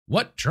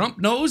What Trump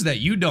knows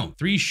that you don't.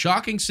 3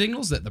 shocking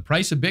signals that the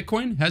price of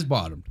Bitcoin has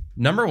bottomed.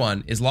 Number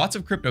 1 is lots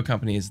of crypto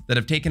companies that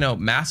have taken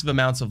out massive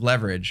amounts of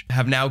leverage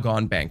have now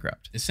gone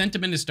bankrupt. The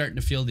sentiment is starting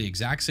to feel the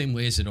exact same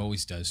way as it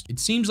always does. It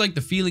seems like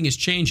the feeling is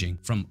changing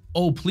from,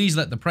 oh, please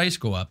let the price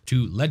go up,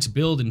 to let's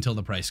build until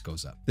the price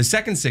goes up. The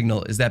second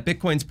signal is that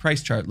Bitcoin's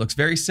price chart looks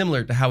very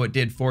similar to how it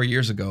did 4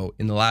 years ago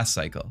in the last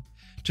cycle.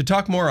 To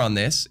talk more on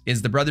this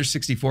is the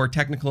Brothers64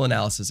 technical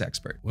analysis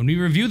expert. When we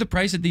review the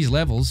price at these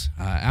levels,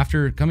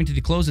 after coming to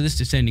the close of this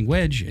descending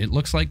wedge, it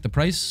looks like the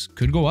price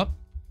could go up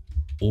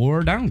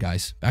or down,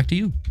 guys. Back to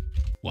you.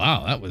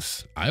 Wow, that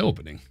was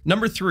eye-opening.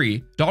 Number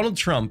 3, Donald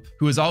Trump,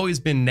 who has always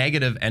been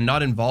negative and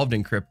not involved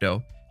in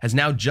crypto, has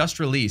now just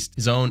released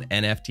his own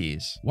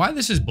NFTs. Why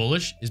this is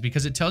bullish is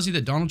because it tells you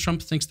that Donald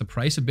Trump thinks the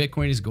price of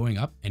Bitcoin is going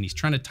up and he's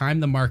trying to time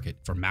the market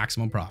for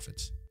maximum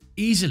profits.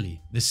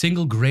 Easily the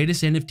single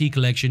greatest NFT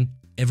collection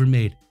ever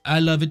made. I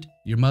love it.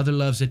 Your mother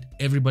loves it.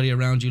 Everybody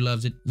around you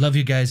loves it. Love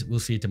you guys. We'll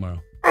see you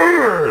tomorrow.